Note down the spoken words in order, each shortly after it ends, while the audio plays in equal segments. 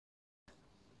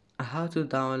How to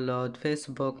download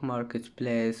Facebook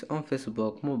Marketplace on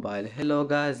Facebook Mobile. Hello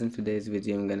guys, in today's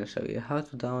video I'm gonna show you how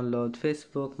to download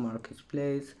Facebook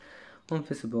Marketplace on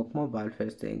Facebook Mobile.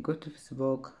 First thing, go to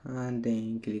Facebook and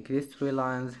then click these three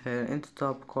lines here in the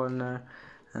top corner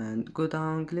and go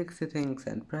down, click settings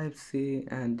and privacy,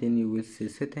 and then you will see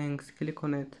settings. Click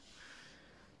on it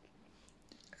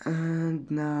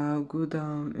and now go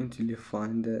down until you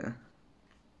find the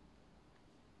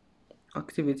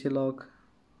activity log.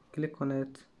 Click on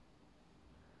it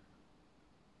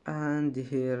and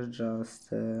here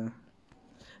just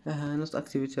not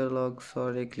activity log,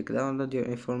 sorry, click download your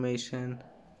information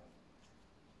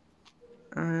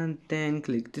and then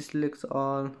click select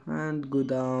all and go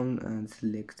down and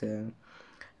select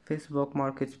Facebook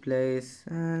Marketplace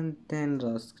and then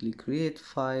just click create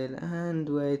file and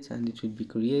wait and it will be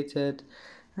created.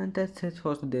 And that's it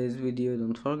for today's video.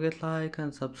 Don't forget like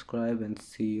and subscribe and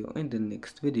see you in the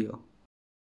next video.